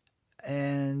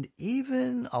and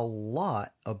even a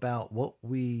lot about what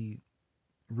we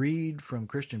read from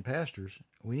Christian pastors.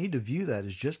 We need to view that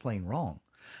as just plain wrong,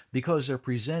 because they're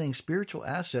presenting spiritual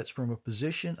assets from a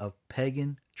position of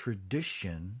pagan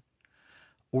tradition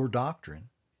or doctrine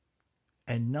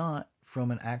and not from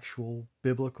an actual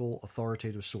biblical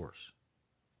authoritative source.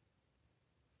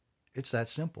 It's that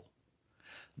simple.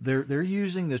 They're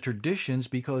using the traditions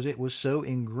because it was so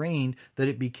ingrained that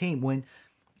it became, when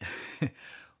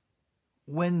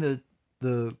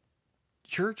the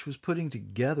church was putting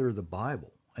together the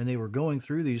Bible and they were going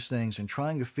through these things and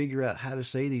trying to figure out how to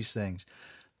say these things,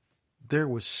 there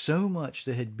was so much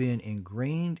that had been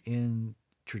ingrained in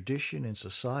tradition and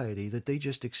society that they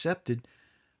just accepted,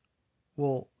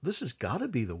 well, this has got to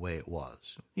be the way it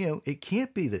was. It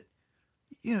can't be that,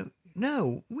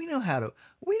 no, we know how to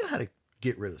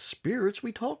get rid of spirits.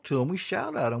 We talk to them, we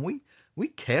shout at them, we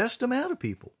cast them out of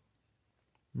people.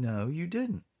 No, you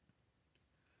didn't.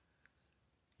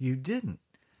 You didn't.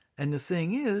 And the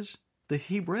thing is, the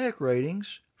Hebraic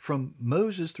writings from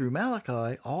Moses through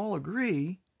Malachi all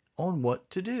agree on what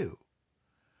to do.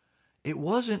 It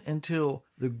wasn't until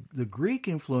the Greek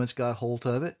influence got hold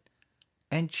of it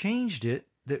and changed it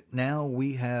that now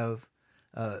we have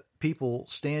people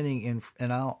standing in,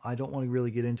 and I don't want to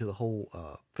really get into the whole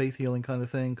faith healing kind of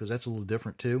thing because that's a little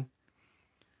different too.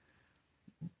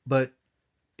 But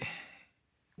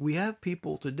we have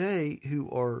people today who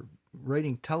are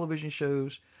writing television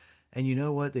shows, and you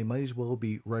know what? They might as well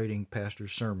be writing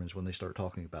pastors' sermons when they start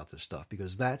talking about this stuff,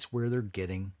 because that's where they're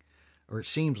getting, or it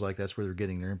seems like that's where they're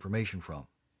getting their information from.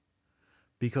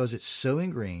 Because it's so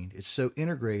ingrained, it's so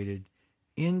integrated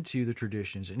into the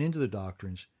traditions and into the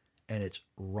doctrines, and it's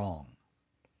wrong.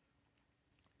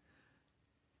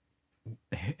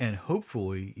 And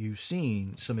hopefully you've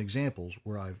seen some examples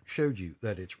where I've showed you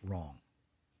that it's wrong.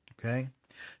 Okay?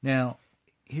 Now,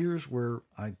 here's where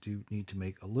I do need to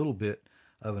make a little bit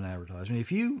of an advertisement.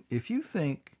 If you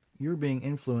think you're being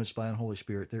influenced by an Holy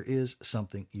Spirit, there is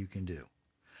something you can do.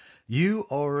 You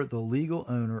are the legal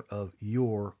owner of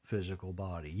your physical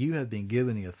body. You have been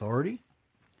given the authority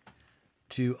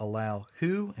to allow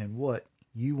who and what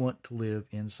you want to live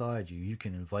inside you. You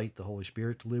can invite the Holy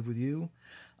Spirit to live with you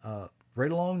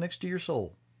right along next to your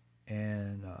soul,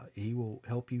 and he will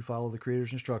help you follow the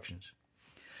Creator's instructions.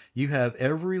 You have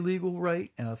every legal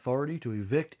right and authority to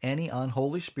evict any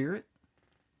unholy spirit.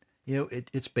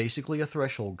 It's basically a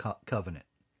threshold covenant.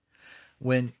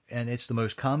 And it's the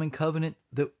most common covenant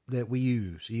that we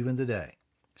use even today.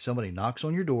 Somebody knocks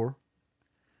on your door,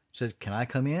 says, "Can I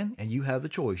come in?" And you have the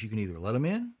choice. You can either let them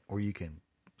in, or you can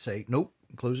say, "Nope,"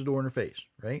 and close the door in their face,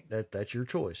 right? That's your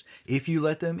choice. If you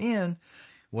let them in,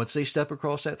 once they step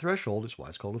across that threshold, it's why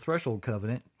it's called a threshold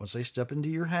covenant. Once they step into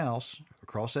your house,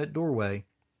 across that doorway,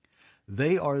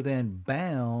 they are then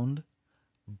bound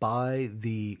by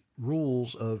the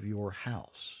rules of your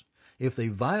house. If they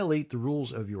violate the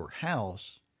rules of your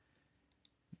house,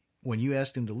 when you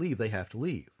ask them to leave, they have to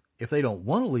leave. If they don't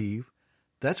want to leave,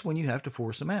 that's when you have to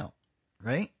force them out,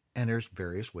 right? And there's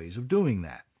various ways of doing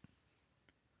that.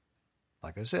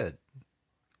 Like I said,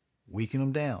 weaken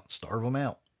them down, starve them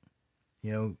out.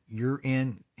 You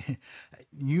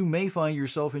may find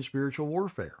yourself in spiritual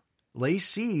warfare. Lay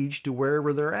siege to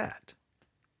wherever they're at.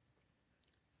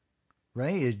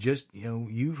 Right? It's just,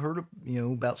 you've heard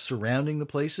about surrounding the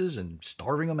places and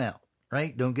starving them out,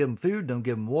 right? Don't give them food, don't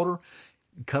give them water,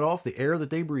 cut off the air that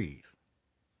they breathe.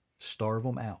 Starve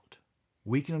them out.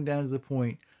 Weaken them down to the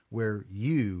point where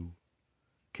you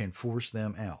can force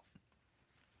them out.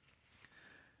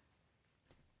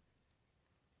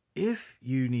 If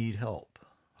you need help,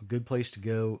 a good place to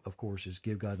go, of course, is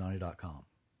givegod90.com.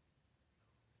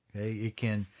 Okay,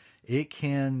 it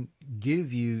can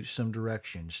give you some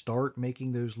direction. Start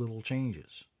making those little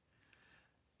changes.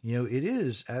 It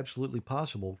is absolutely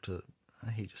possible to, I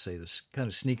hate to say this, kind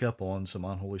of sneak up on some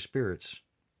unholy spirits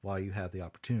while you have the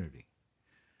opportunity.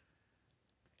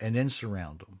 And then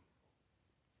surround them.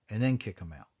 And then kick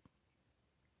them out.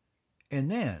 And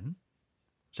then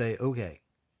say, okay,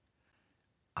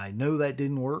 I know that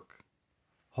didn't work.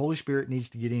 Holy Spirit needs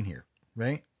to get in here,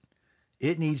 right?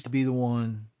 It needs to be the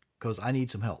one, because I need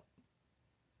some help.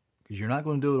 Because you're not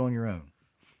going to do it on your own.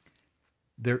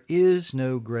 There is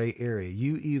no gray area.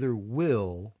 You either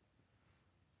will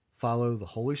follow the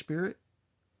Holy Spirit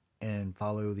and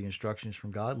follow the instructions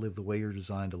from God, live the way you're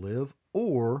designed to live,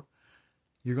 or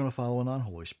you're going to follow an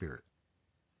unholy spirit.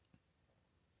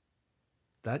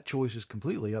 That choice is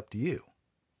completely up to you.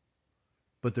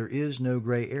 But there is no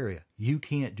gray area. You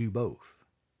can't do both.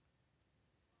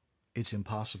 It's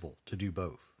impossible to do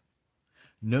both.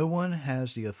 No one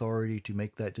has the authority to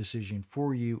make that decision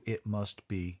for you. It must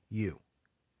be you.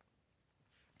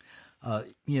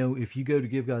 If you go to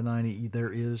Give God 90,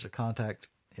 there is a contact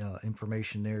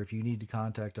information there. If you need to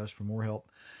contact us for more help,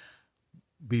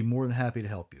 be more than happy to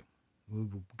help you. We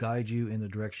will guide you in the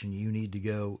direction you need to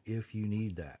go if you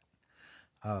need that.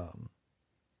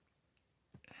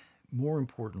 More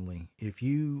importantly, if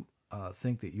you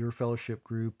think that your fellowship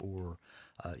group or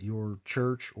your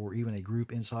church or even a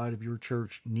group inside of your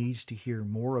church needs to hear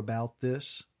more about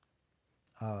this,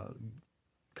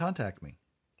 contact me.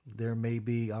 There may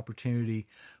be opportunity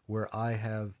where I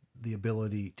have the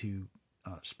ability to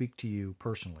speak to you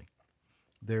personally.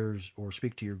 Or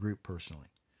speak to your group personally.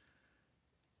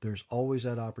 There's always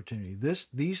that opportunity.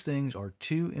 These things are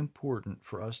too important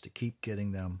for us to keep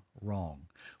getting them wrong.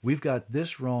 We've got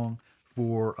this wrong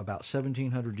for about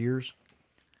 1,700 years,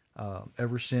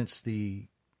 ever since the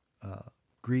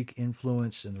Greek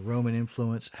influence and the Roman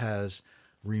influence has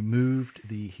removed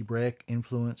the Hebraic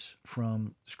influence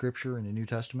from Scripture in the New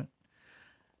Testament.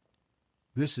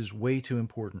 This is way too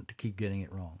important to keep getting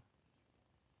it wrong.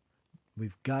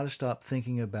 We've got to stop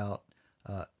thinking about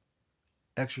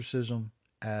exorcism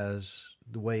as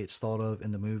the way it's thought of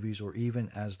in the movies, or even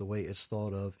as the way it's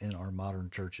thought of in our modern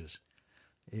churches.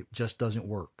 It just doesn't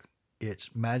work.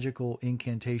 It's magical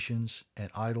incantations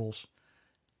and idols,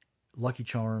 lucky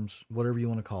charms, whatever you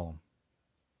want to call them.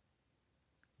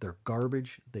 They're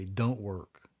garbage. They don't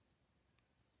work.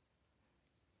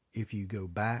 If you go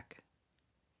back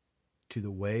to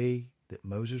the way that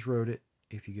Moses wrote it,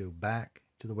 if you go back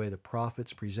to the way the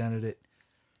prophets presented it,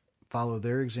 follow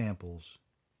their examples,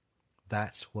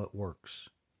 that's what works.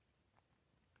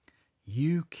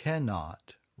 You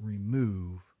cannot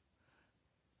remove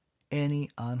any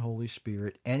unholy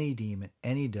spirit, any demon,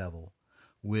 any devil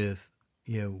with,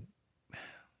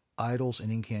 idols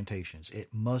and incantations. It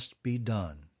must be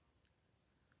done.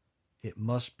 It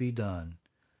must be done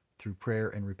through prayer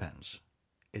and repentance.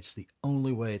 It's the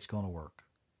only way it's going to work.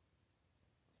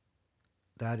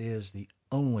 That is the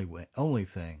only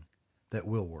thing that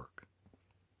will work.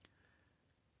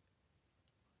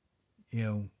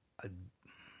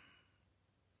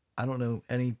 I don't know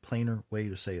any plainer way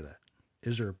to say that.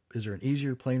 Is there an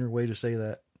easier, plainer way to say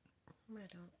that? I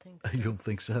don't think so. You don't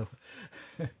think so?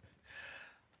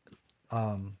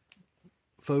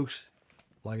 Folks,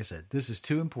 like I said, this is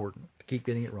too important to keep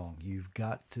getting it wrong. You've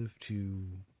got to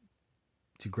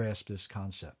grasp this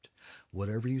concept.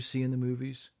 Whatever you see in the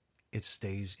movies, it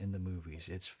stays in the movies.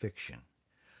 It's fiction.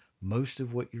 Most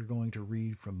of what you're going to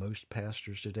read from most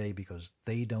pastors today, because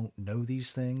they don't know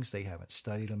these things, they haven't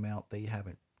studied them out, they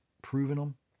haven't proven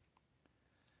them,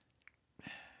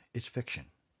 it's fiction.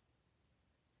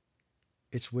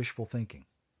 It's wishful thinking.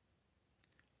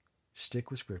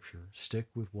 Stick with Scripture. Stick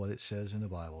with what it says in the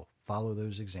Bible. Follow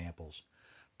those examples.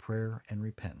 Prayer and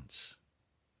repentance.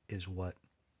 is what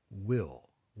will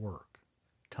work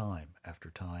time after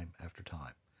time after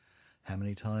time. How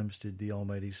many times did the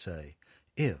Almighty say,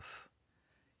 if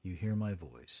you hear my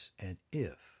voice and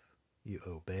if you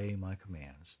obey my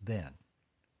commands, then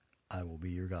I will be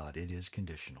your God. It is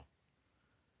conditional.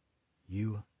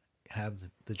 You have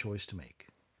the choice to make.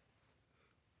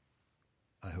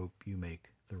 I hope you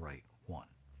make the right one.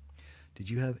 Did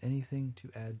you have anything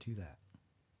to add to that?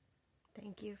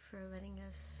 Thank you for letting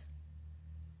us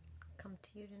come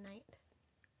to you tonight.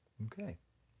 Okay.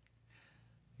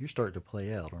 You're starting to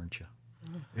play out, aren't you?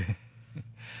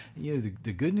 You know,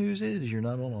 the good news is you're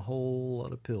not on a whole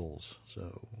lot of pills,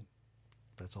 so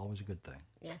that's always a good thing.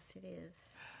 Yes, it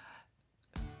is.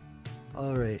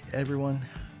 All right, everyone.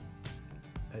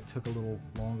 It took a little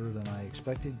longer than I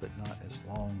expected, but not as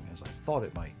long as I thought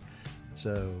it might.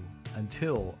 So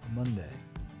until Monday,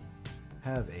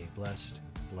 have a blessed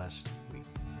week.